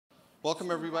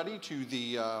Welcome everybody to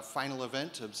the final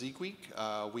event of Zeek Week.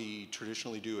 We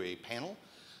traditionally do a panel.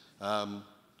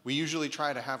 We usually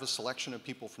try to have a selection of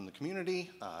people from the community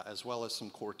as well as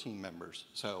some core team members.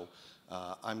 So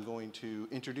I'm going to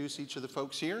introduce each of the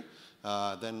folks here.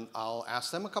 Then I'll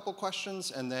ask them a couple questions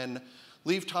and then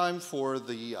leave time for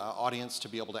the audience to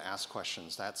be able to ask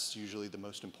questions. That's usually the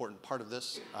most important part of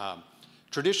this.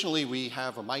 Traditionally, we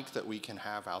have a mic that we can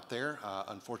have out there.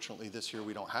 Unfortunately, this year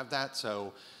we don't have that.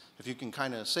 So if you can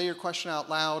kind of say your question out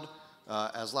loud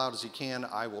as you can,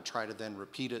 I will try to then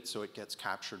repeat it so it gets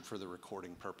captured for the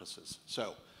recording purposes.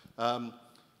 So on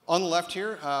the left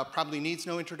here, probably needs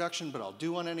no introduction, but I'll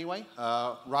do one anyway.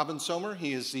 Robin Sommer,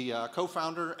 he is the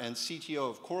co-founder and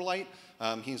CTO of Corelight.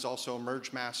 He's also a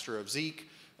merge master of Zeek.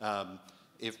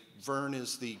 If Vern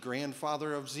is the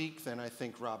grandfather of Zeek, then I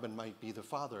think Robin might be the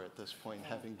father at this point,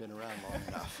 having been around long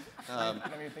enough. I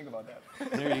didn't even think about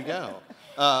that. There you go.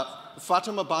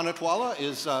 Fatema Bannat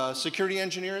is a security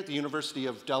engineer at the University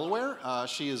of Delaware.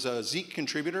 She is a Zeek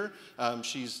contributor.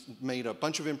 She's made a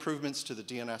bunch of improvements to the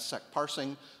DNSSEC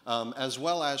parsing, as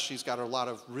well as she's got a lot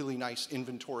of really nice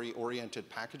inventory-oriented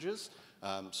packages.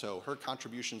 So her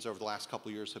contributions over the last couple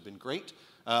of years have been great.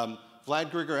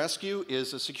 Vlad Grigorescu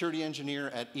is a security engineer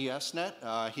at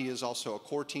ESNet. He is also a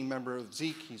core team member of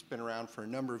Zeek. He's been around for a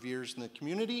number of years in the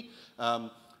community.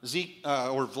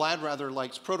 Vlad rather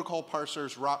likes protocol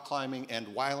parsers, rock climbing, and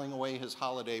whiling away his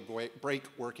holiday break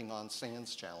working on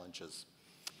SANS challenges.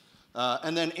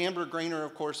 And then Amber Graner,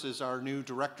 of course, is our new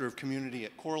director of community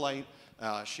at Corelight.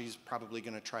 She's probably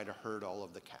going to try to herd all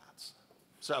of the cats.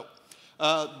 So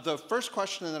the first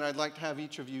question that I'd like to have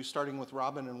each of you, starting with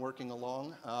Robin and working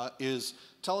along, is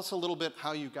tell us a little bit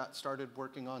how you got started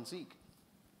working on Zeek.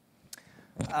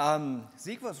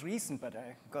 Zeek was recent, but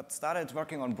I got started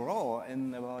working on Bro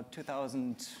in about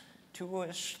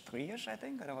 2002-ish, 3-ish, I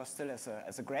think. And I was still as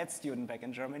a grad student back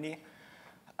in Germany.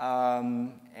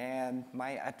 And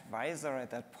my advisor at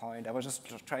that point, I was just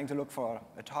trying to look for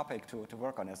a topic to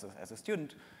work on as a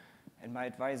student. And my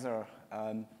advisor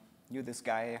knew this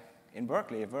guy in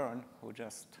Berkeley, Vern, who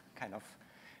just kind of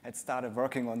had started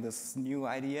working on this new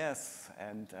IDS,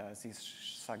 and he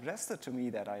suggested to me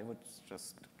that I would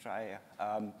just try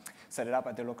set it up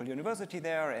at the local university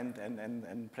there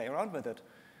and play around with it.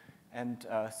 And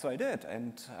so I did,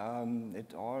 and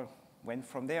it all went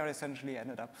from there. Essentially,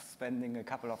 ended up spending a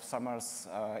couple of summers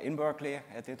in Berkeley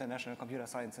at the International Computer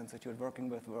Science Institute working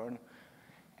with Vern,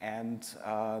 and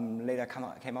later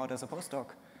came out as a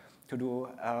postdoc to do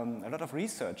a lot of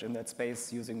research in that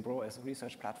space using Bro as a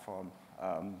research platform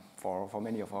for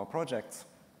many of our projects.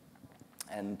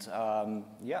 And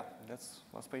yeah, that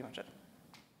was pretty much it.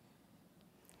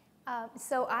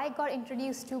 So I got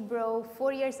introduced to Bro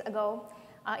 4 years ago.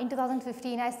 In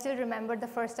 2015, I still remember the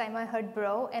first time I heard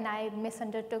Bro, and I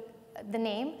misunderstood the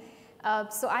name.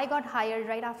 So I got hired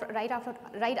right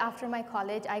after my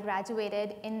college. I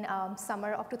graduated in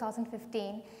summer of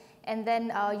 2015. And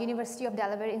then University of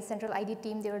Delaware in Central ID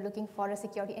team, they were looking for a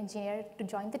security engineer to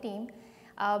join the team.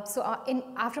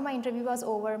 After my interview was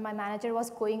over, my manager was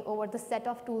going over the set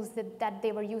of tools that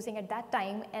they were using at that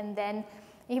time, and then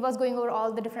he was going over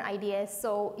all the different ideas.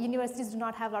 So universities do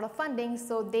not have a lot of funding,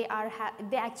 so they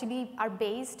actually are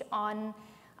based on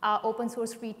open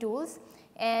source free tools.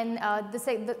 And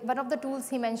one of the tools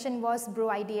he mentioned was Bro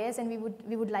IDS, and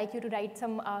we would like you to write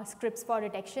some scripts for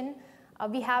detection.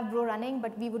 We have Bro running,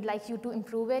 but we would like you to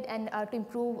improve it and to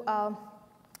improve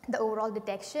the overall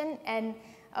detection and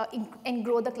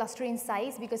grow the cluster in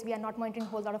size, because we are not monitoring a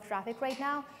whole lot of traffic right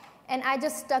now. And I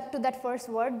just stuck to that first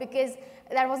word because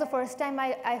that was the first time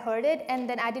I heard it, and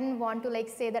then I didn't want to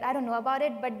say that I don't know about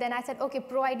it, but then I said, okay,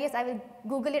 Pro IDS, I will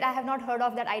Google it. I have not heard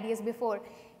of that IDS before.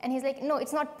 And he's like, no,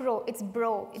 it's not Pro, it's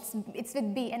Bro, it's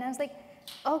with B. And I was like,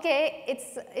 okay,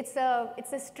 it's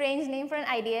a strange name for an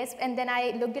IDS, and then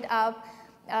I looked it up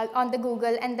on the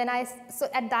Google, and then so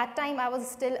at that time I was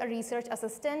still a research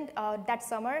assistant that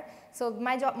summer. So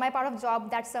my part of job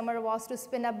that summer was to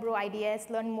spin up Bro IDS,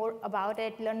 learn more about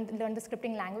it, learn the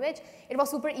scripting language. It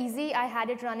was super easy. I had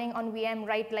it running on VM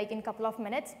in a couple of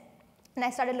minutes, and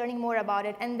I started learning more about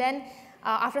it. And then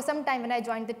after some time when I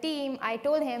joined the team, I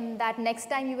told him that next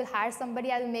time you will hire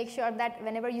somebody, I will make sure that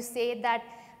whenever you say that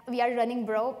we are running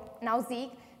Bro, now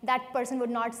Zeek, that person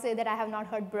would not say that I have not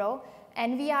heard Bro.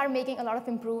 And we are making a lot of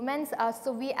improvements.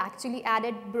 So we actually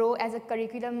added Bro as a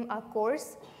curriculum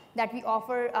course that we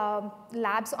offer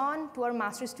labs on to our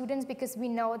master students, because we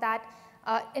know that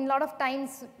in a lot of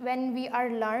times when we are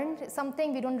learned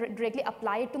something, we don't directly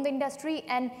apply it to the industry,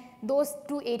 and those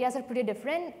two areas are pretty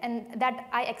different. And that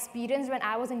I experienced when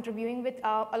I was interviewing with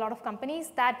a lot of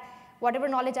companies, that whatever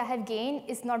knowledge I have gained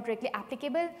is not directly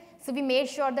applicable. So we made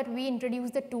sure that we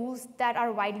introduce the tools that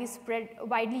are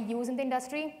widely used in the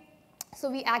industry. So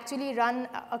we actually run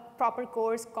a proper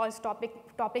course called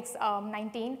Topics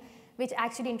 19, which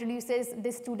actually introduces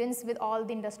the students with all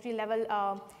the industry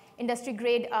level, industry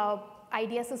grade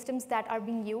idea systems that are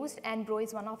being used, and Bro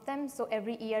is one of them. So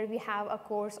every year we have a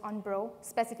course on Bro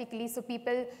specifically. So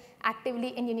people actively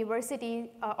in University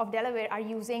of Delaware are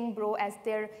using Bro as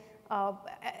their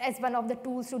as one of the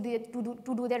tools to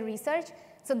do their research.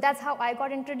 So that's how I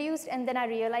got introduced, and then I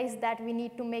realized that we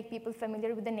need to make people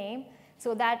familiar with the name.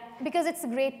 So that, because it's a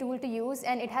great tool to use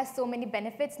and it has so many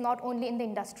benefits, not only in the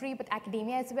industry, but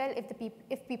academia as well,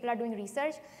 if people are doing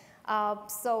research.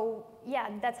 So yeah,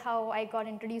 that's how I got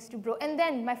introduced to Bro. And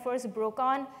then my first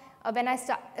BroCon, when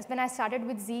I started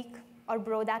with Zeek or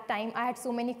Bro that time, I had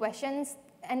so many questions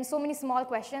and so many small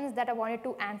questions that I wanted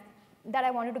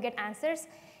to get answers.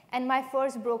 And my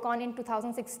first BroCon in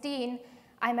 2016,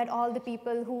 I met all the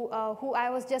people who I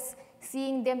was just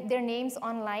seeing their names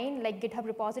online, like GitHub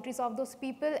repositories of those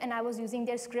people, and I was using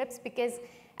their scripts because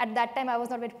at that time I was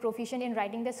not very proficient in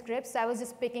writing the scripts, so I was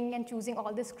just picking and choosing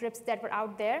all the scripts that were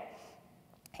out there,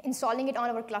 installing it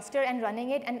on our cluster and running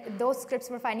it, and those scripts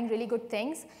were finding really good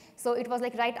things. So it was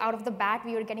like right out of the bat,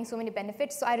 we were getting so many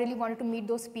benefits. So I really wanted to meet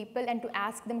those people and to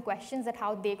ask them questions at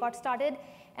how they got started.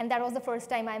 And that was the first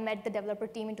time I met the developer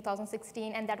team in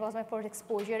 2016, and that was my first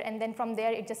exposure. And then from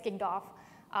there, it just kicked off,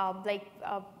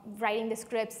 writing the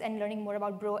scripts and learning more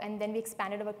about Bro, and then we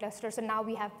expanded our cluster. So now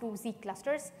we have 2 Zeek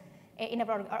clusters in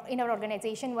our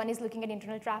organization. One is looking at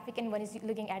internal traffic, and one is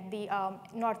looking at the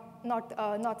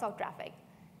north-south traffic.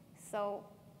 So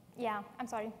yeah, I'm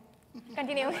sorry.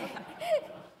 Continue.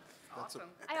 Awesome.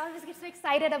 I always get so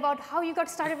excited about how you got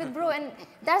started with Bro, and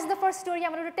that's the first story I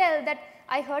wanted to tell, that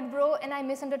I heard Bro and I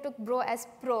misunderstood Bro as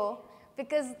Pro,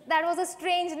 because that was a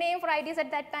strange name for IDs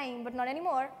at that time, but not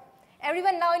anymore.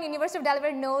 Everyone now in University of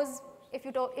Delaware knows, if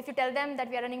you tell them that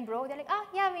we are running Bro, they're like, ah,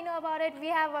 yeah, we know about it. We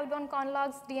have worked on con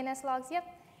logs, DNS logs, yep.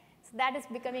 So that is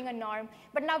becoming a norm.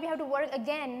 But now we have to work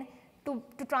again to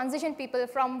transition people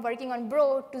from working on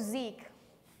Bro to Zeek,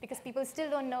 because people still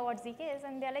don't know what Zeek is,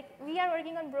 and they're like, we are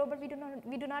working on Bro, but we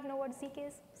do not know what Zeek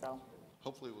is. So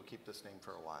Hopefully we'll keep this name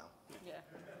for a while. Yeah.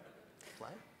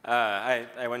 Vlad?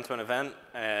 I went to an event,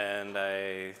 and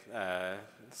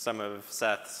some of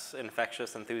Seth's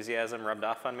infectious enthusiasm rubbed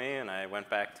off on me, and I went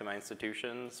back to my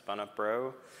institution, spun up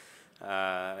Bro,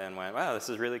 and went, wow, this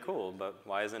is really cool, but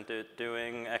why isn't it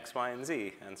doing X, Y, and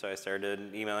Z? And so I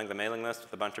started emailing the mailing list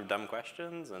with a bunch of dumb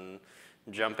questions and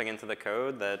jumping into the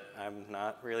code that I'm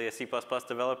not really a C++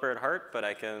 developer at heart, but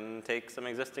I can take some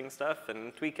existing stuff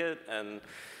and tweak it and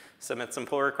submit some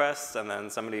pull requests, and then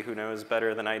somebody who knows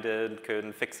better than I did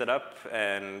could fix it up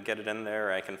and get it in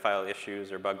there. I can file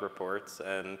issues or bug reports,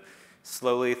 and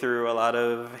slowly through a lot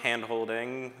of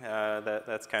hand-holding,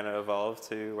 that's kind of evolved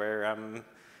to where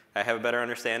I have a better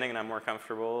understanding and I'm more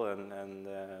comfortable, and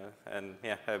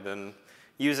yeah, I've been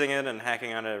using it and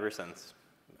hacking on it ever since.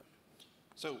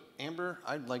 So Amber,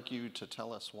 I'd like you to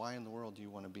tell us why in the world do you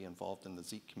want to be involved in the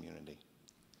Zeek community?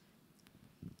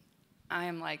 I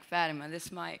am like Fatema.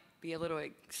 This might be a little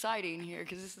exciting here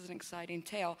because this is an exciting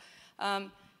tale. I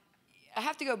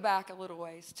have to go back a little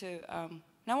ways to, and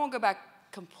I won't go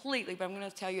back completely, but I'm going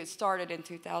to tell you it started in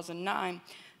 2009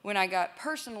 when I got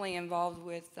personally involved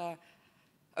with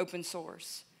open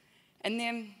source. And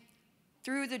then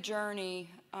through the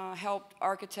journey, helped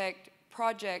architect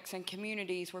projects and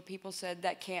communities where people said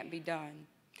that can't be done,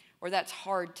 or that's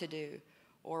hard to do,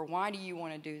 or why do you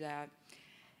want to do that?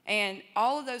 And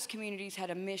all of those communities had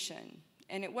a mission,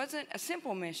 and it wasn't a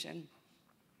simple mission.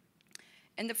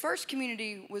 And the first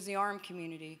community was the ARM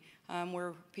community,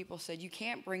 where people said, you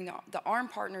can't bring the ARM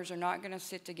partners are not going to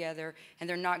sit together, and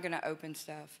they're not going to open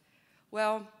stuff.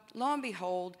 Well, lo and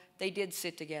behold, they did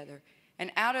sit together.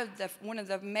 And out of one of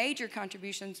the major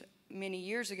contributions many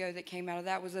years ago that came out of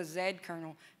that was a Z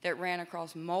kernel that ran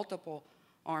across multiple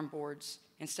ARM boards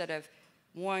instead of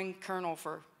one kernel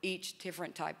for each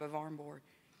different type of ARM board.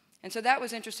 And so that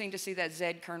was interesting to see that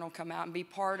Z kernel come out and be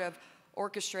part of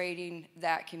orchestrating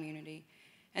that community.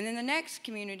 And then the next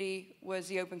community was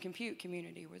the open compute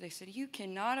community, where they said, you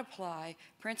cannot apply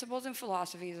principles and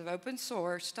philosophies of open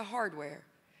source to hardware.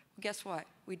 Well, guess what?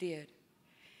 We did.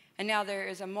 And now there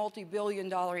is a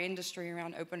multi-billion-dollar industry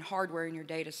around open hardware in your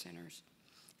data centers.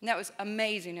 And that was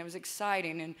amazing. It was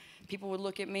exciting. And people would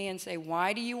look at me and say,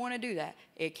 why do you want to do that?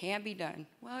 It can't be done.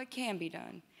 Well, it can be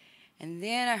done. And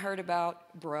then I heard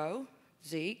about Bro,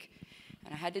 Zeek,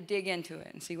 and I had to dig into it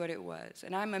and see what it was.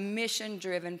 And I'm a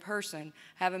mission-driven person.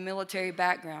 I have a military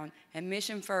background. And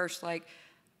mission first, like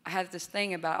I have this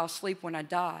thing about I'll sleep when I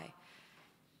die.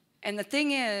 And the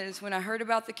thing is, when I heard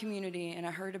about the community and I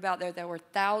heard about there were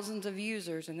thousands of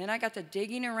users, and then I got to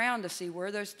digging around to see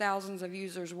where those thousands of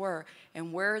users were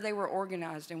and where they were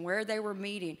organized and where they were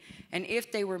meeting and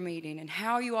if they were meeting and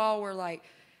how you all were like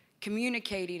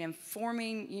communicating and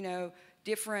forming, you know,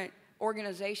 different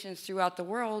organizations throughout the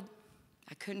world,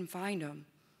 I couldn't find them.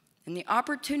 And the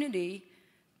opportunity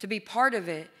to be part of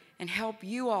it and help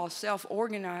you all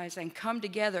self-organize and come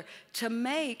together to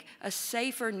make a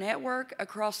safer network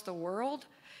across the world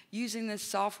using this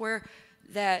software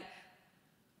that,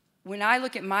 when I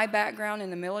look at my background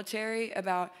in the military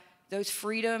about those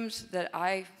freedoms that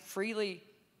I freely,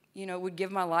 you know, would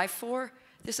give my life for,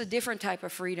 this is a different type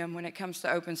of freedom when it comes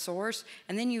to open source.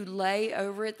 And then you lay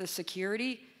over it the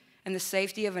security and the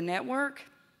safety of a network.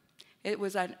 It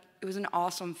was an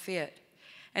awesome fit.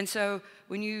 And so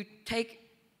when you take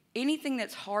anything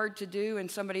that's hard to do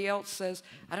and somebody else says,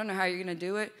 I don't know how you're going to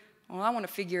do it, well, I want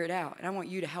to figure it out, and I want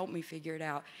you to help me figure it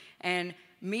out. And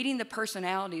meeting the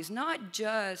personalities, not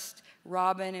just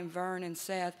Robin and Vern and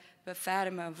Seth, but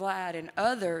Fatema, Vlad, and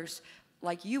others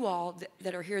like you all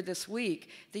that are here this week,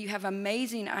 that you have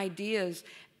amazing ideas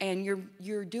and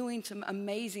you're doing some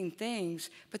amazing things,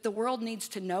 but the world needs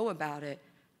to know about it.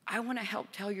 I want to help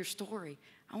tell your story.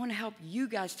 I want to help you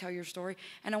guys tell your story,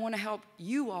 and I want to help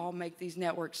you all make these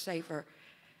networks safer.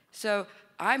 So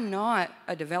I'm not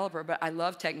a developer, but I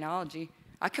love technology.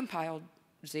 I compiled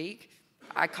Zeek.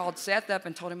 I called Seth up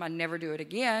and told him I'd never do it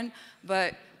again,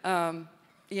 but,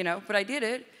 you know, but I did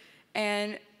it.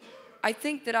 And I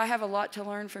think that I have a lot to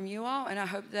learn from you all, and I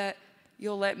hope that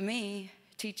you'll let me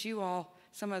teach you all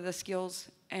some of the skills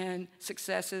and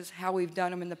successes, how we've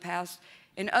done them in the past,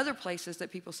 in other places that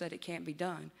people said it can't be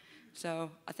done.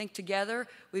 So I think together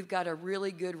we've got a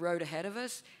really good road ahead of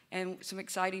us and some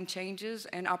exciting changes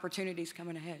and opportunities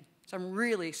coming ahead. So I'm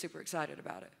really super excited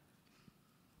about it.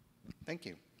 Thank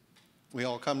you. We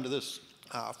all come to this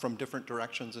from different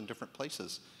directions and different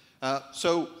places.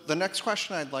 So the next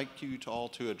question I'd like you to all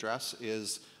to address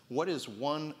is, what is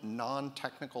one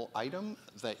non-technical item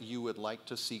that you would like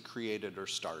to see created or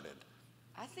started?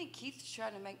 I think Keith's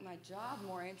trying to make my job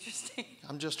more interesting.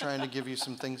 I'm just trying to give you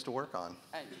some things to work on.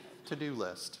 To-do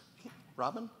list.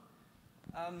 Robin?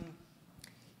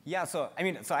 Yeah, so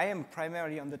I am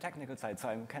primarily on the technical side, so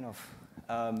I'm kind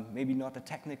of maybe not a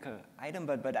technical item,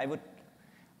 but I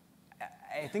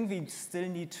think we still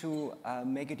need to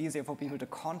make it easier for people to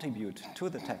contribute to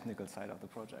the technical side of the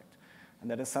project. And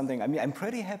that is something, I'm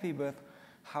pretty happy with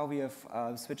how we have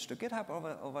switched to GitHub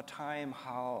over time,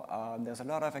 how there's a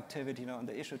lot of activity, you know, on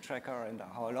the issue tracker, and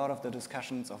how a lot of the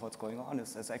discussions of what's going on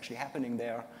is actually happening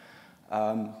there,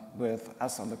 with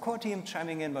us on the core team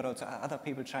chiming in, but also other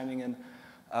people chiming in.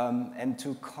 And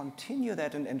to continue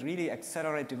that and really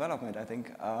accelerate development, I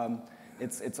think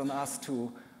it's on us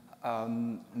to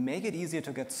make it easier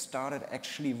to get started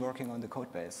actually working on the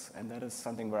code base. And that is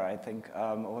something where I think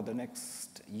over the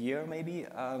next year, maybe,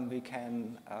 we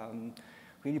can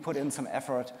really put in some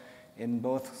effort in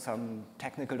both some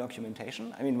technical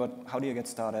documentation. I mean, how do you get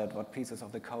started? What pieces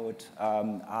of the code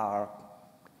are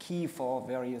key for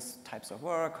various types of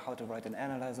work? How to write an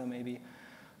analyzer, maybe.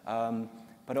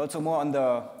 But also more on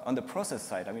the process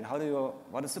side. I mean,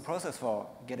 what is the process for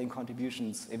getting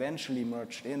contributions eventually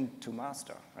merged into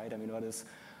master, right? I mean,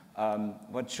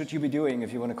 what should you be doing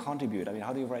if you want to contribute? I mean,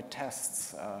 how do you write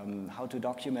tests? How to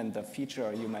document the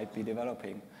feature you might be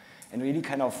developing? And really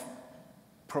kind of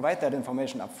provide that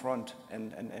information up front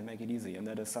and make it easy. And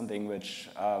that is something which,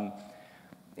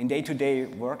 in day-to-day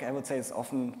work, I would say is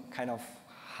often kind of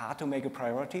hard to make a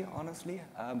priority, honestly.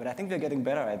 But I think we're getting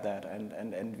better at that,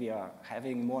 and we are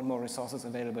having more and more resources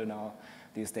available now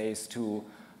these days to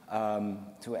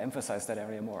emphasize that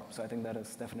area more. So I think that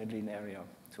is definitely an area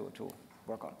to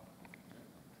work on.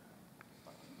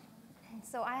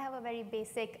 So I have a very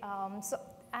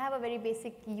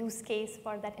basic use case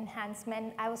for that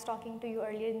enhancement. I was talking to you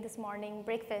earlier in this morning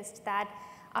breakfast that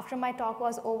after my talk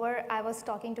was over, I was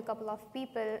talking to a couple of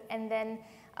people, and then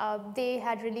they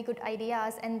had really good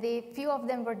ideas, and few of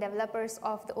them were developers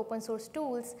of the open source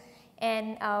tools,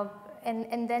 and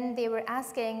then they were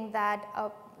asking that.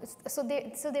 So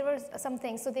there were some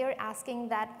things. So they were asking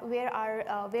that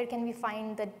where can we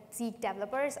find the Zeek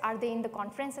developers? Are they in the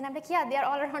conference? And I'm like, yeah, they are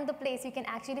all around the place. You can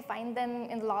actually find them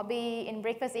in the lobby, in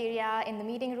breakfast area, in the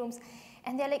meeting rooms.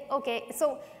 And they're like, okay.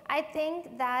 So I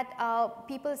think that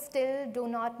people still do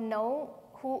not know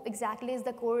who exactly is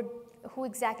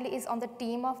on the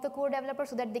team of the core developer,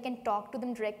 so that they can talk to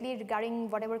them directly regarding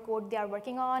whatever code they are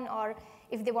working on, or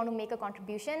if they want to make a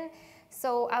contribution.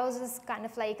 So I was just kind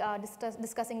of like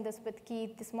discussing this with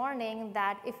Keith this morning,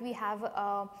 that if we have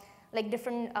like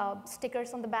different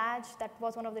stickers on the badge. That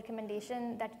was one of the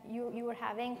recommendations that you were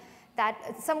having. That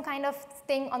some kind of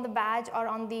thing on the badge or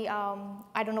on the,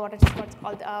 I don't know what it's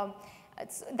called,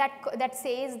 that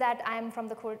says that I'm from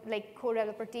the core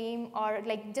developer team, or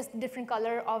like just different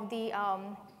color of the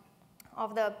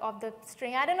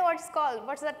string. I don't know what it's called.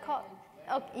 What's that called?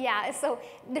 Okay, yeah, so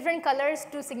different colors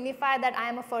to signify that I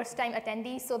am a first-time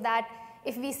attendee, so that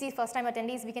if we see first-time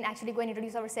attendees, we can actually go and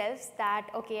introduce ourselves that,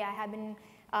 okay, I have been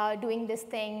doing this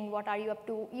thing, what are you up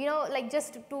to? You know, like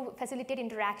just to facilitate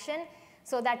interaction,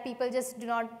 so that people just do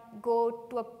not go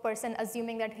to a person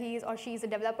assuming that he is or she is a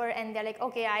developer, and they're like,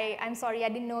 okay, I'm sorry, I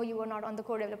didn't know you were not on the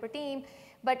core developer team.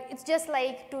 But it's just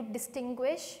like to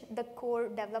distinguish the core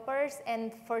developers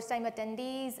and first-time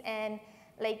attendees and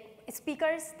like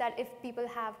speakers, that if people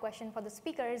have questions for the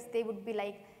speakers, they would be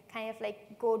like, kind of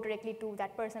like go directly to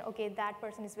that person. Okay, that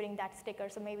person is wearing that sticker,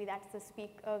 so maybe that's the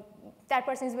that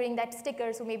person is wearing that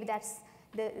sticker, so maybe that's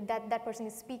that person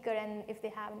is speaker, and if they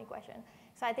have any question.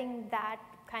 So I think that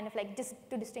kind of like just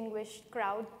to distinguish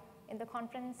crowd in the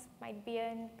conference might be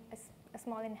a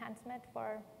small enhancement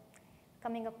for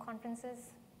coming up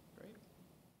conferences. Great.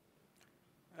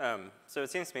 So it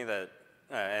seems to me that,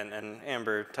 and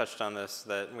Amber touched on this,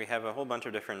 that we have a whole bunch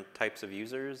of different types of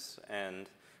users, and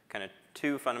kind of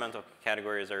two fundamental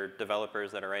categories are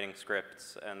developers that are writing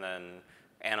scripts, and then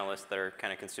analysts that are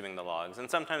kind of consuming the logs. And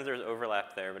sometimes there's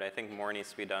overlap there, but I think more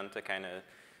needs to be done to kind of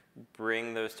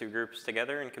bring those two groups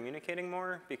together and communicating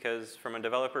more, because from a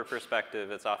developer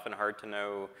perspective, it's often hard to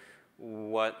know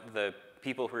what the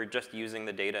people who are just using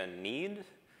the data need,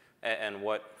 and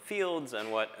what fields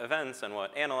and what events and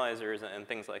what analyzers and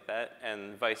things like that,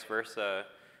 and vice versa.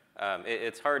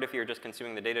 It's hard if you're just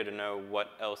consuming the data to know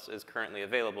what else is currently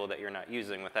available that you're not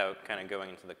using without kind of going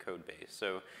into the code base.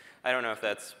 So I don't know if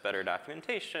that's better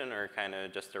documentation or kind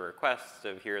of just a request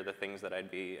of here are the things that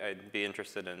I'd be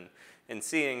interested in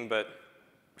seeing, but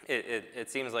it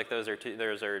seems like those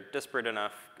are disparate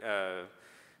enough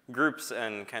groups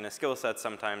and kind of skill sets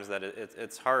sometimes that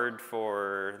it's hard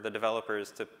for the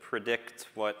developers to predict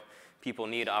what people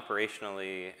need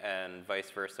operationally, and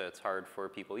vice versa. It's hard for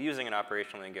people using it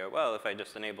operationally and go, well, if I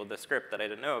just enabled this script that I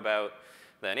didn't know about,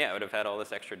 then yeah, I would have had all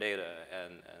this extra data.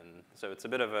 And so it's a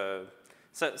bit of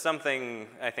something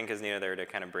I think is needed there to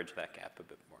kind of bridge that gap a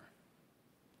bit more.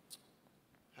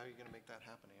 How are you going to make that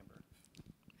happen, Amber?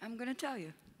 I'm going to tell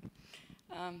you.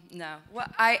 No. Well,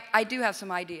 I do have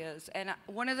some ideas. And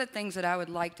one of the things that I would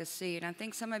like to see, and I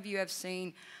think some of you have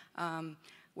seen,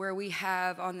 where we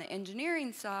have on the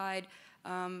engineering side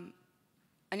an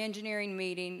engineering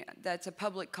meeting that's a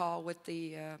public call with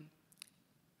the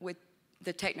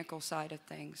technical side of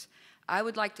things. I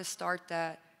would like to start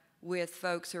that with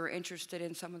folks who are interested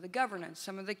in some of the governance,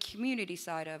 some of the community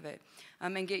side of it,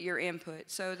 and get your input,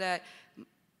 so that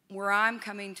where I'm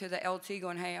coming to the LT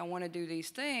going, hey, I want to do these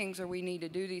things, or we need to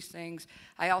do these things,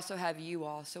 I also have you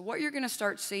all. So what you're going to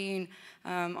start seeing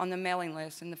on the mailing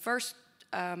list, and the first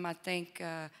I think,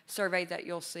 survey that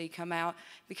you'll see come out,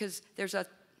 because there's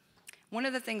one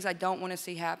of the things I don't want to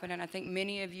see happen, and I think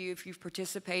many of you, if you've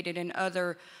participated in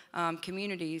other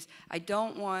communities, I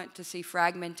don't want to see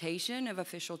fragmentation of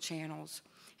official channels.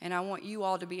 And I want you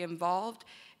all to be involved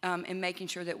in making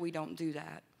sure that we don't do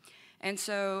that. And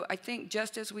so I think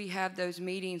just as we have those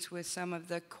meetings with some of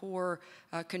the core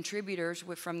contributors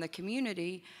from the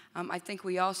community, I think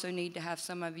we also need to have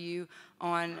some of you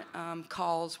on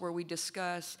calls where we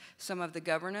discuss some of the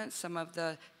governance, some of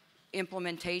the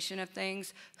implementation of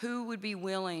things. Who would be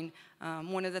willing?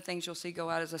 One of the things you'll see go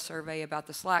out as a survey about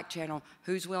the Slack channel.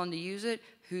 Who's willing to use it?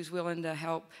 Who's willing to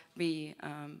help be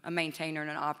a maintainer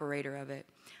and an operator of it?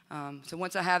 So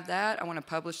once I have that, I want to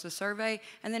publish the survey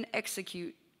and then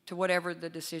execute to whatever the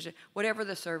decision, whatever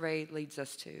the survey leads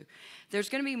us to. There's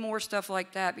going to be more stuff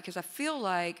like that, because I feel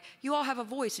like you all have a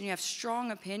voice and you have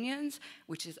strong opinions,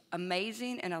 which is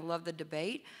amazing, and I love the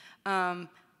debate.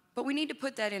 But we need to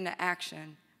put that into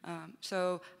action.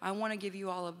 So I want to give you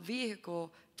all a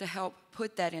vehicle to help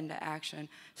put that into action.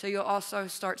 So you'll also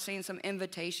start seeing some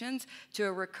invitations to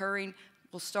a recurring,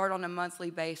 we'll start on a monthly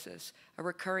basis, a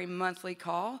recurring monthly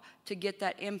call to get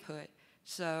that input.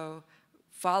 So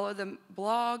follow the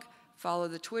blog, follow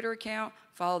the Twitter account,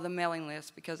 follow the mailing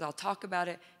list, because I'll talk about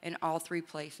it in all three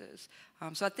places.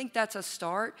 So I think that's a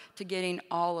start to getting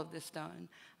all of this done.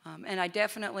 And I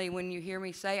definitely, when you hear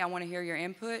me say I want to hear your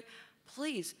input,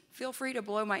 please feel free to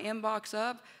blow my inbox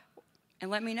up and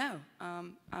let me know.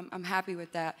 I'm happy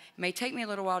with that. It may take me a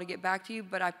little while to get back to you,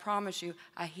 but I promise you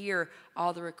I hear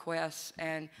all the requests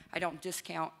and I don't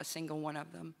discount a single one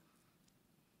of them.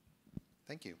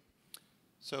 Thank you.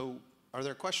 So Are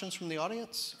there questions from the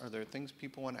audience? Are there things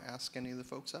people want to ask any of the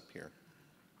folks up here?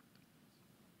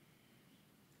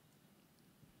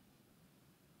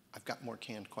 I've got more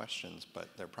canned questions, but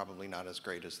they're probably not as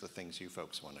great as the things you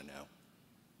folks want to know.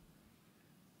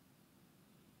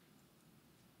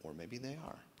 Or maybe they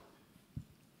are.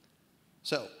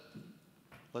 So,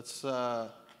 let's,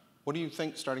 what do you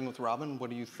think, starting with Robin, what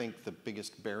do you think the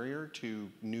biggest barrier to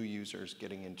new users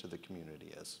getting into the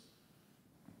community is?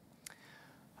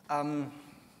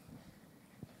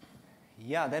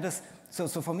 Yeah, that is, so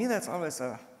for me that's always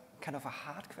a kind of a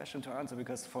hard question to answer,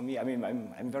 because for me, I mean,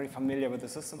 I'm very familiar with the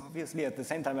system, obviously. At the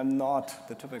same time, I'm not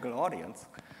the typical audience.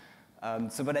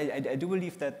 But I do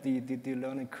believe that the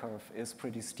learning curve is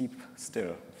pretty steep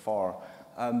still for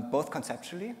both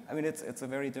conceptually. I mean, it's a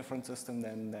very different system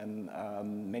than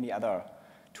many other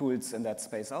tools in that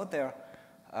space out there.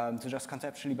 So just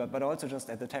conceptually, but also just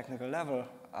at the technical level,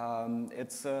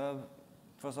 it's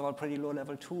first of all a pretty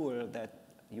low-level tool that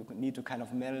you need to kind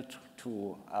of meld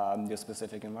to your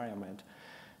specific environment.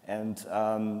 And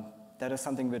that is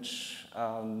something which,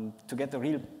 to get the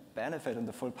real benefit and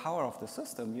the full power of the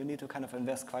system, you need to kind of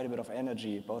invest quite a bit of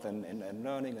energy, both in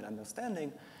learning and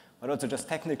understanding, but also just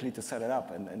technically to set it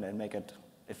up and make it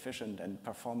efficient and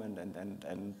performant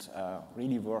and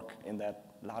really work in that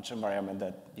large environment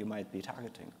that you might be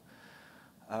targeting.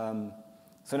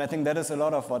 So I think that is a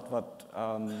lot of what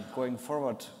going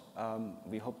forward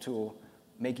we hope to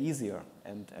make easier,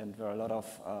 and where a lot of,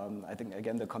 I think,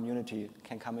 again, the community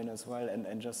can come in as well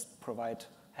and just provide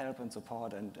help and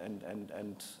support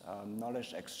and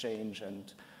knowledge exchange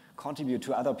and contribute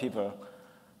to other people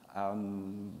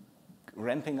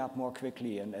ramping up more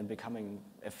quickly and becoming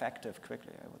effective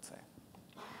quickly, I would say.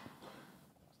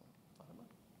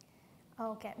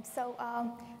 Okay, so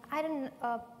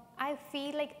I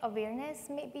feel like awareness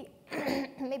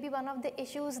maybe one of the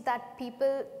issues, that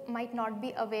people might not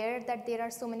be aware that there are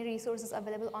so many resources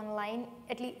available online,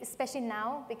 at least especially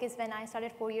now, because when I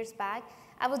started 4 years back,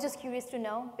 I was just curious to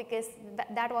know, because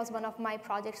that was one of my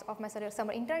projects of my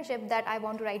summer internship, that I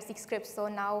want to write Zeek scripts, so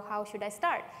now how should I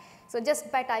start? So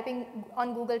just by typing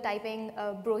on Google,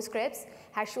 bro scripts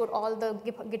has showed all the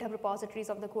GitHub repositories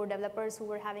of the core developers who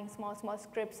were having small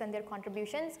scripts and their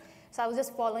contributions. So I was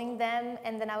just following them,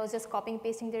 and then I was just copying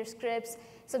pasting their scripts.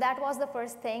 So that was the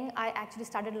first thing I actually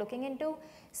started looking into.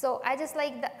 So I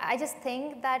just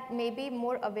think that maybe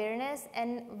more awareness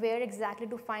and where exactly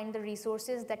to find the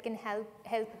resources that can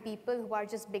help people who are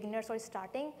just beginners or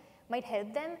starting might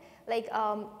help them. Like,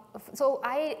 so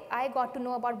I got to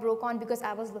know about BroCon because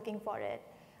I was looking for it.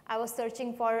 I was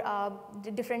searching for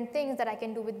the different things that I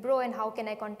can do with Bro, and how can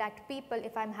I contact people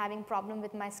if I'm having problem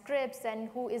with my scripts, and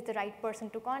who is the right person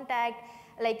to contact.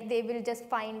 Like, they will just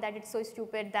find that it's so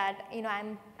stupid that, you know,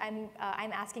 I'm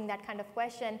asking that kind of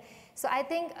question. So I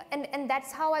think, and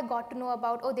that's how I got to know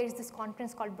about, oh, there's this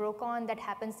conference called BroCon that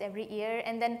happens every year.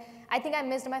 And then I think I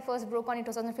missed my first BroCon in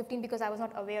 2015 because I was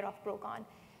not aware of BroCon.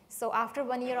 So after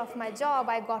 1 year of my job,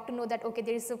 I got to know that, okay,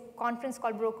 there is a conference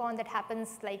called BroCon that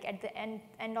happens like at the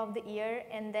end of the year.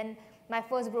 And then my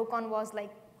first BroCon was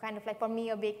like kind of like for me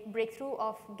a big breakthrough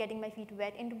of getting my feet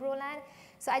wet into Broland.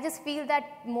 So I just feel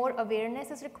that more awareness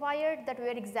is required, that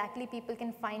where exactly people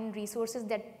can find resources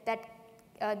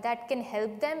that can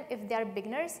help them if they are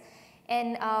beginners.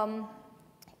 And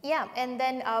yeah, and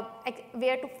then like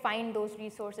where to find those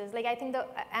resources. Like, I think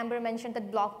Amber mentioned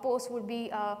that blog posts would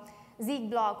be,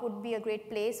 Zeek blog would be a great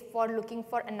place for looking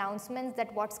for announcements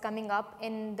that what's coming up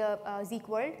in the Zeek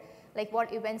world, like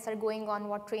what events are going on,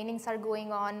 what trainings are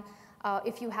going on.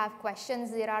 If you have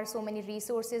questions, there are so many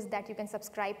resources that you can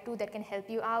subscribe to that can help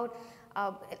you out.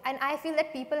 And I feel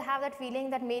that people have that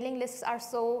feeling that mailing lists are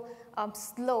so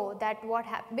slow, that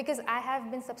because I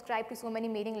have been subscribed to so many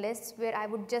mailing lists where I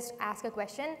would just ask a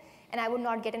question and I would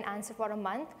not get an answer for a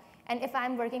month. And if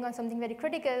I'm working on something very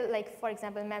critical, like for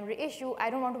example, memory issue, I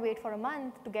don't want to wait for a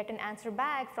month to get an answer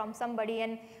back from somebody.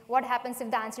 And what happens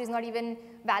if the answer is not even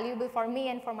valuable for me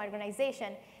and for my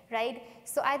organization, right?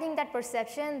 So I think that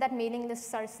perception that mailing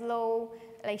lists are slow,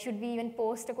 like should we even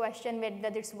post a question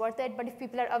whether it's worth it? But if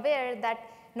people are aware that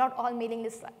not all mailing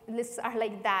lists are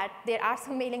like that, there are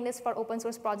some mailing lists for open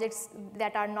source projects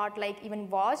that are not like even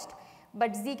watched.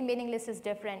 But Zeek mailing list is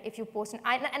different if you post.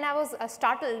 And I was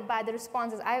startled by the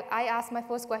responses. I asked my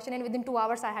first question, and within 2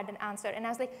 hours I had an answer. And I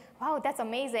was like, wow, that's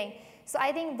amazing. So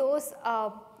I think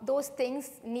those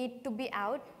things need to be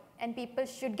out, and people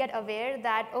should get aware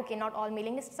that, okay, not all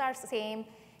mailing lists are the same.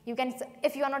 You can,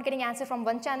 if you are not getting answer from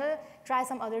one channel, try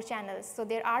some other channels. So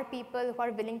there are people who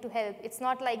are willing to help. It's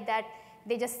not like that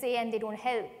they just say and they don't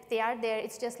help. They are there.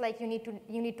 It's just like you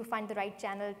need to find the right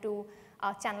channel to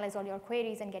channelize all your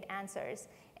queries and get answers.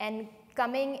 And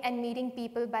coming and meeting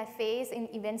people by face in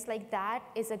events like that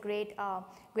is a great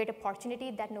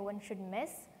opportunity that no one should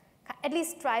miss. At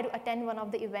least try to attend one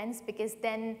of the events, because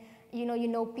then you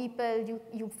know people,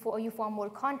 you form more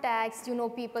contacts, you know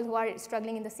people who are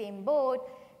struggling in the same boat.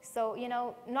 So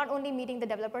not only meeting the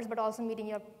developers, but also meeting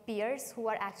your peers who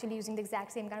are actually using the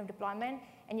exact same kind of deployment,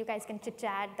 and you guys can chit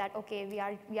chat that, okay, we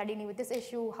are dealing with this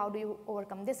issue, how do you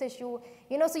overcome this issue?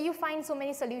 So you find so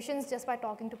many solutions just by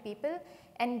talking to people,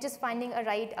 and just finding a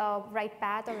right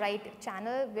path or right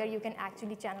channel where you can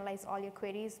actually channelize all your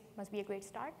queries must be a great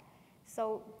start.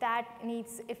 So that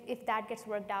needs, if that gets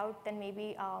worked out, then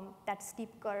maybe that steep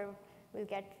curve will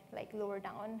get lower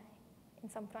down in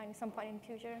some point in the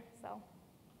future. So.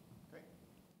 Great.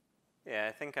 Yeah,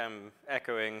 I think I'm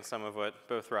echoing some of what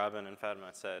both Robin and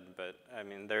Fatema said, but I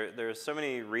mean, there's so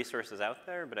many resources out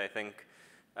there, but I think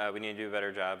we need to do a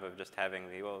better job of just having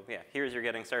here's your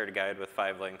getting started guide with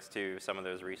 5 links to some of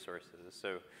those resources.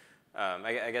 So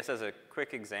I guess as a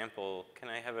quick example, can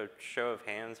I have a show of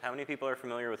hands? How many people are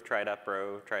familiar with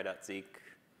try.bro, try.zeek?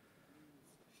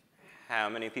 How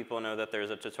many people know that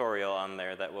there's a tutorial on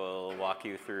there that will walk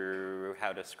you through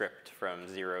how to script from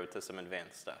 0 to some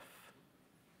advanced stuff?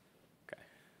 Okay,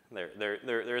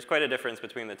 there's quite a difference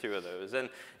between the two of those.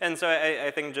 And so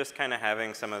I think just kind of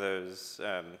having some of those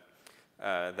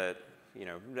that,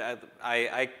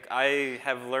 I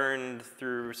have learned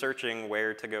through searching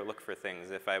where to go look for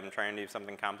things. If I'm trying to do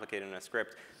something complicated in a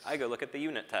script, I go look at the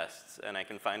unit tests, and I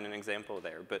can find an example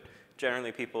there. But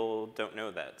generally, people don't know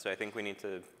that. So I think we need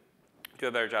to do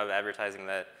a better job of advertising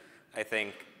that. I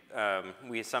think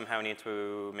we somehow need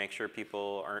to make sure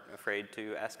people aren't afraid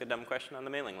to ask a dumb question on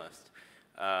the mailing list.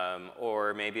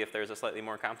 Or maybe if there's a slightly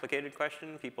more complicated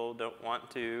question, people don't want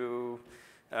to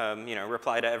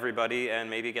reply to everybody and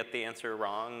maybe get the answer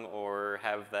wrong or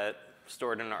have that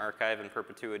stored in an archive in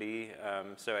perpetuity.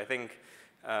 So I think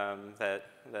that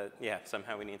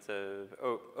somehow we need to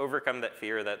overcome that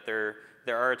fear that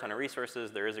there are a ton of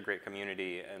resources, there is a great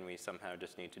community, and we somehow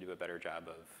just need to do a better job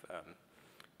of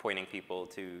pointing people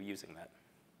to using that.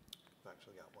 I've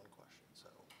actually got one question, so.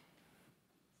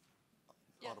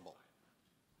 Yeah. Audible.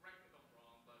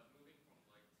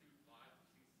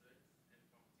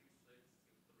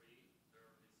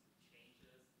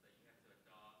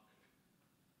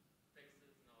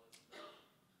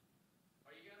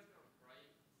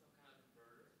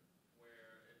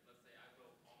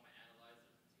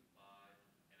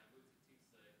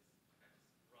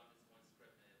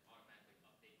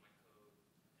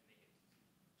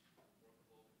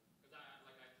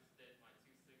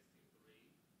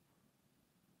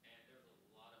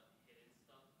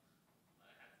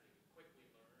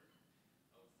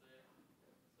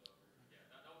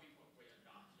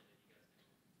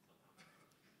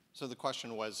 So the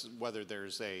question was whether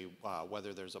there's a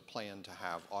plan to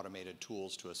have automated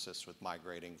tools to assist with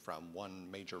migrating from one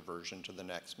major version to the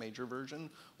next major version,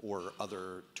 or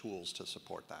other tools to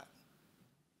support that.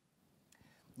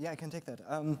 Yeah, I can take that.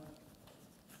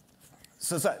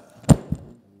 Sorry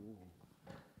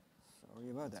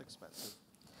about that. It's expensive.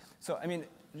 So I mean,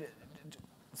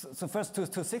 so first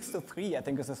to 6 to 3, I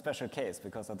think is a special case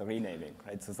because of the renaming,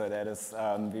 right? So that is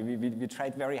we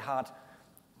tried very hard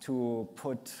to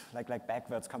put like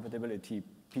backwards compatibility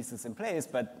pieces in place,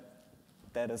 but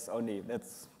that's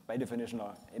by definition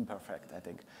imperfect, I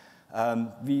think.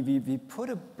 We put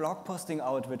a blog posting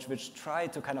out which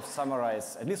tried to kind of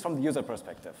summarize, at least from the user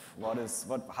perspective, what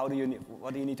do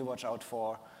you need to watch out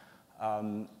for,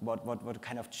 what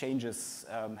kind of changes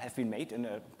have been made in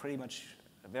a pretty much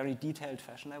very detailed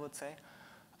fashion, I would say.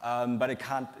 But it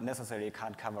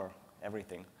can't cover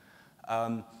everything.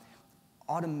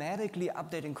 Automatically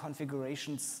updating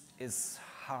configurations is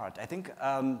hard. I think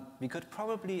we could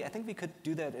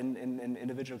do that in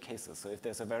individual cases. So if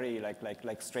there's a very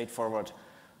like straightforward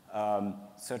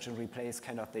search and replace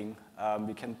kind of thing,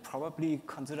 we can probably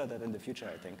consider that in the future,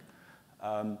 I think.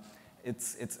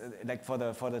 It's like for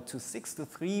the to 6 to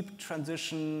 3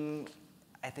 transition,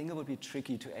 I think it would be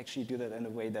tricky to actually do that in a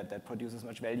way that produces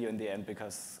much value in the end,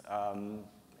 because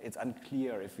it's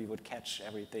unclear if we would catch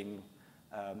everything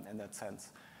in that sense.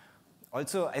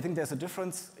 Also, I think there's a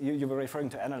difference. You were referring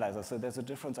to analyzers, so there's a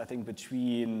difference, I think,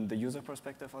 between the user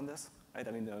perspective on this, right?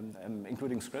 I mean,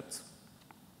 including scripts,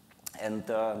 and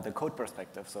the code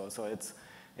perspective. So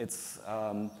it's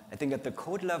I think at the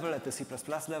code level, at the C++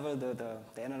 level,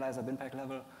 the analyzer bin pack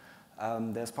level,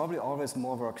 there's probably always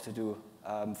more work to do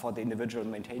for the individual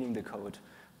maintaining the code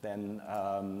than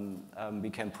we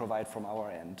can provide from our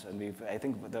end. And I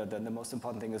think the most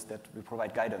important thing is that we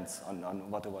provide guidance on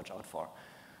what to watch out for.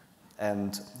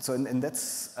 And so and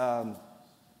that's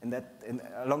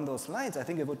along those lines, I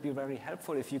think it would be very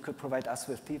helpful if you could provide us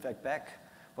with feedback back.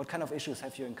 What kind of issues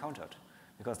have you encountered?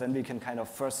 Because then we can kind of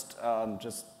first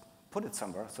just put it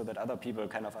somewhere so that other people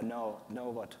kind of know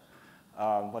what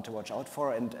to watch out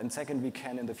for. And second, we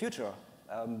can in the future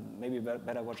maybe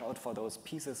better watch out for those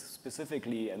pieces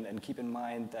specifically and keep in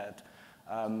mind that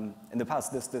in the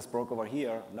past this broke over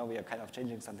here. Now we are kind of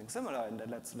changing something similar, and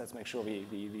let's make sure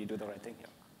we do the right thing here.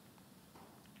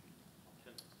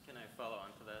 Can I follow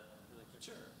on to that really quick?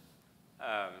 Sure.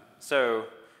 So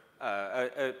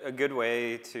a good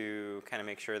way to kind of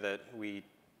make sure that we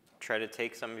try to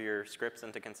take some of your scripts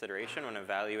into consideration when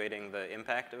evaluating the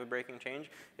impact of a breaking change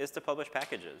is to publish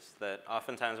packages. That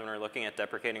oftentimes when we're looking at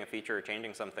deprecating a feature or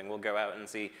changing something, we'll go out and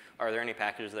see, are there any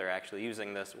packages that are actually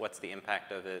using this? What's the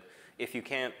impact of it? If you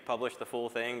can't publish the full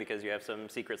thing because you have some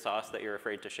secret sauce that you're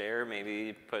afraid to share,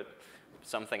 maybe put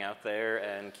something out there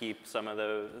and keep some of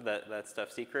that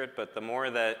stuff secret. But the more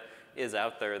that is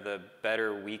out there, the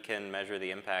better we can measure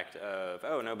the impact of,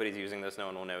 oh, nobody's using this, no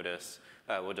one will notice.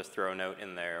 We'll just throw a note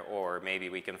in there, or maybe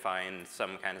we can find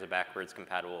some kind of backwards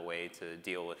compatible way to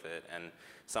deal with it, and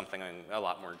something a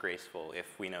lot more graceful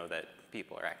if we know that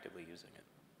people are actively using it.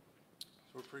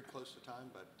 So we're pretty close to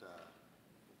time, but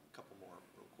a couple more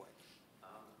real quick.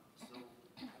 So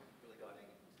I haven't really got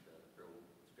into the Pro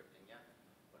scripting yet,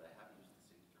 but I have used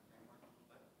the signature framework a little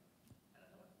bit. And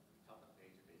I know at the top of the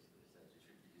page it basically says you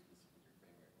should be using the signature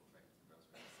framework to write some Pro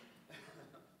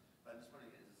scripts. But I'm just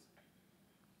wondering,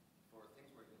 for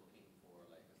things where you're looking for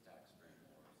like a static string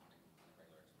or something in a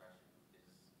regular expression, is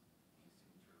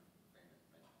the signature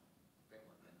framework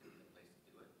meant to be the place to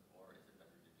do it, or is it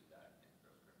better to do that in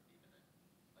ProScript even if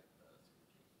like the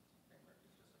signature framework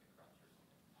is just like a crutch or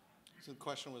something? So the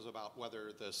question was about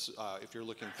whether this, if you're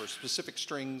looking for specific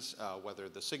strings, whether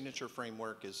the signature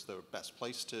framework is the best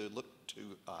place to look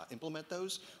to implement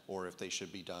those, or if they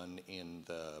should be done in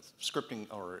the scripting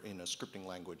or in a scripting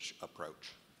language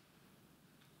approach.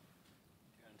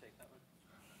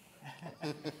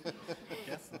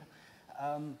 Yes.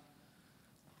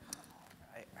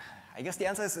 I guess the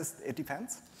answer is it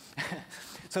depends.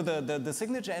 So the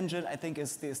signature engine, I think,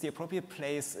 is the appropriate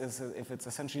place if it's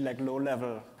essentially like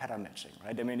low-level pattern matching,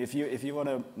 right? I mean, if you want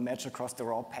to match across the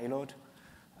raw payload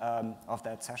of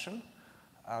that session,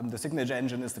 the signature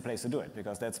engine is the place to do it,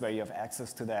 because that's where you have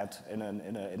access to that in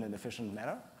an efficient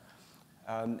manner.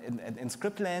 In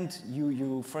script land,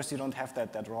 you first, you don't have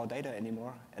that raw data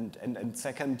anymore, and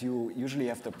second, you usually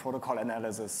have the protocol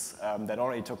analysis that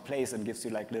already took place and gives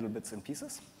you like little bits and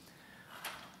pieces.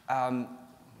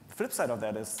 Flip side of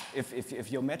that is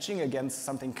if you're matching against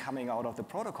something coming out of the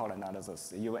protocol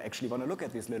analysis, you actually want to look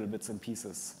at these little bits and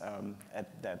pieces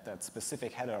at that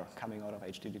specific header coming out of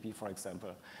HTTP, for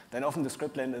example, then often the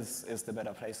script land is the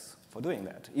better place for doing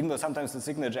that. Even though sometimes the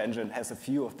signature engine has a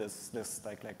few of this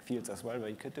like fields as well where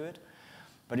you could do it.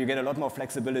 But you get a lot more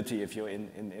flexibility if you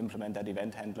implement that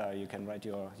event handler. You can write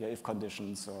your if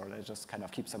conditions, or just kind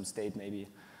of keep some state maybe.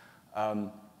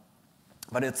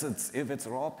 But if it's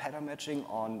raw pattern matching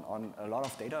on a lot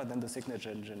of data, then the signature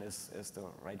engine is the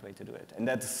right way to do it. And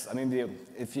that's, I mean,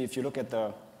 if you look at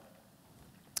the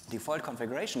default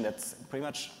configuration, that's pretty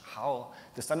much how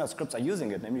the standard scripts are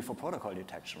using it, namely for protocol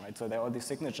detection, right? So there are all these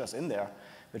signatures in there,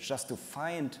 which just to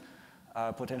find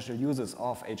potential users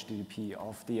of HTTP,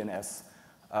 of DNS,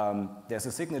 there's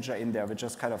a signature in there which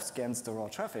just kind of scans the raw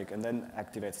traffic and then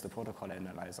activates the protocol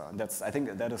analyzer. And that's, I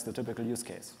think that is the typical use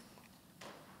case.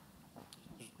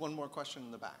 One more question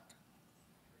in the back.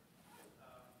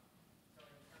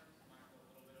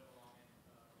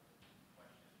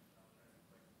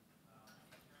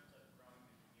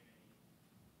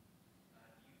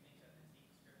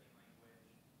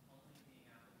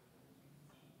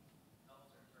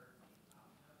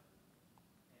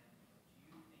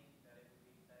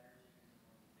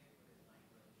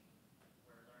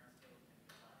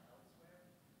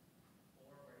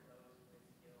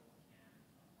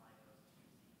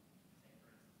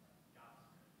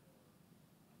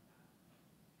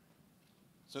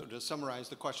 So to summarize,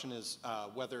 the question is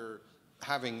whether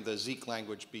having the Zeek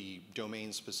language be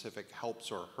domain-specific helps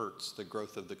or hurts the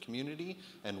growth of the community,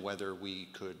 and whether we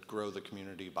could grow the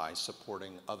community by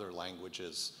supporting other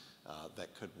languages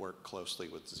that could work closely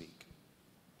with Zeek.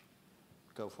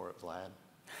 Go for it, Vlad.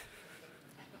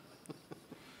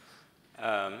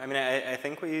 I mean, I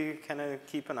think we kind of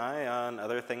keep an eye on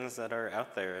other things that are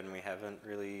out there, and we haven't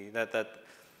really,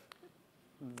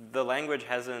 the language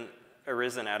hasn't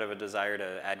arisen out of a desire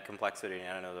to add complexity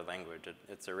in another language.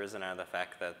 It's arisen out of the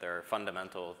fact that there are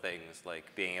fundamental things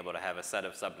like being able to have a set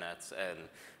of subnets and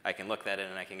I can look that in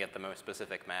and I can get the most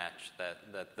specific match.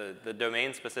 That the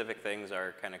domain-specific things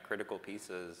are kind of critical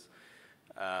pieces.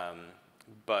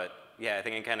 But yeah, I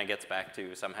think it kind of gets back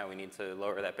to somehow we need to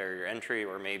lower that barrier to entry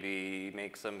or maybe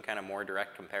make some kind of more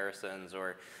direct comparisons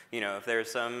or, you know, if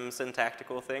there's some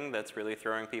syntactical thing that's really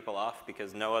throwing people off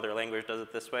because no other language does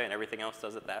it this way and everything else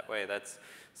does it that way, that's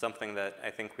something that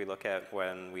I think we look at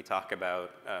when we talk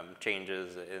about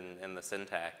changes in the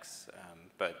syntax.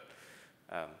 I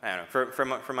don't know,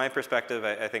 from my perspective,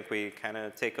 I think we kind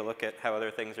of take a look at how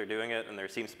other things are doing it and there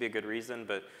seems to be a good reason,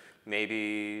 but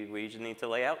maybe we just need to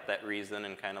lay out that reason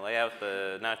and kind of lay out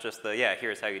the, not just the, yeah,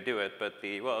 here's how you do it, but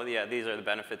the, well, yeah, these are the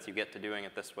benefits you get to doing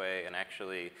it this way, and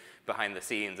actually behind the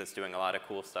scenes it's doing a lot of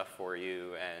cool stuff for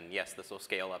you, and yes, this will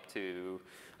scale up to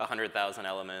 100,000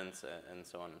 elements and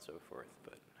so on and so forth,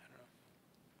 but I don't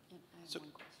know. I have So- one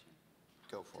question.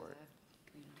 Go for it.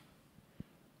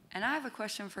 And I have a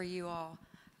question for you all.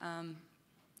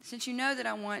 Since you know that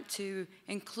I want to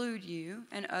include you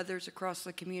and others across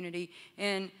the community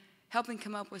in helping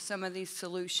come up with some of these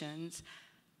solutions,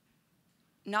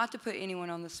 not to put anyone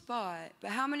on the spot,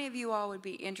 but how many of you all would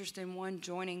be interested in, one,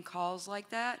 joining calls like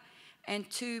that, and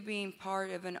two, being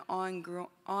part of an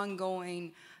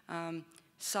ongoing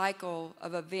cycle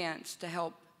of events to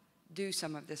help do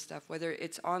some of this stuff, whether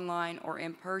it's online or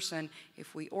in person?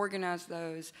 If we organize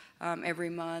those every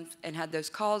month and had those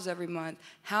calls every month,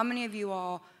 how many of you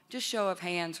all, just show of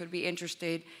hands, would be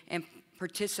interested in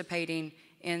participating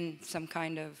in some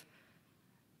kind of...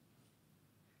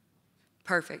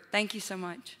 Perfect. Thank you so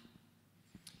much.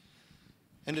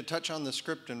 And to touch on the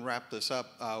script and wrap this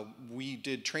up, we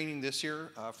did training this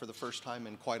year for the first time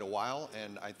in quite a while,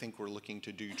 and I think we're looking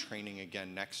to do training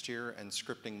again next year, and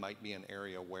scripting might be an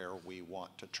area where we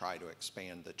want to try to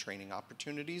expand the training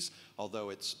opportunities,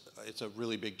 although it's a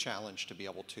really big challenge to be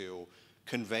able to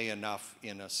convey enough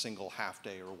in a single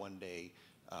half-day or one-day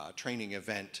training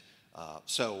event.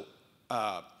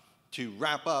 To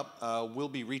wrap up, we'll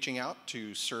be reaching out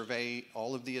to survey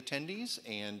all of the attendees,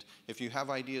 and if you have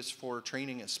ideas for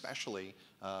training especially,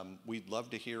 we'd love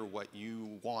to hear what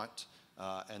you want,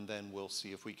 and then we'll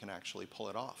see if we can actually pull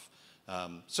it off.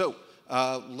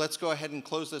 Let's go ahead and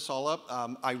close this all up.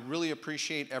 I really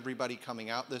appreciate everybody coming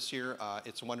out this year.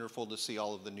 It's wonderful to see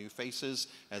all of the new faces,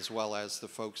 as well as the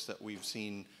folks that we've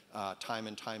seen time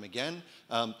and time again.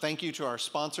 Thank you to our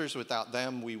sponsors. Without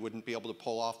them, we wouldn't be able to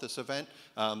pull off this event.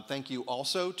 Thank you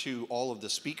also to all of the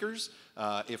speakers.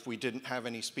 If we didn't have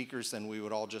any speakers, then we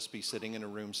would all just be sitting in a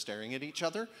room staring at each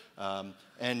other.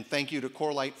 And thank you to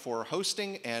Corelight for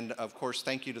hosting, and of course,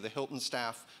 thank you to the Hilton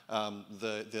staff.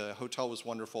 The hotel was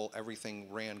wonderful. Everything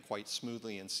ran quite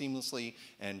smoothly and seamlessly,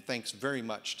 and thanks very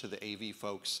much to the AV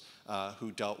folks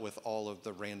who dealt with all of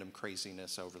the random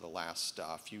craziness over the last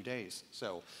few days.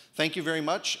 So thank you very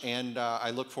much, and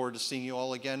I look forward to seeing you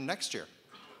all again next year.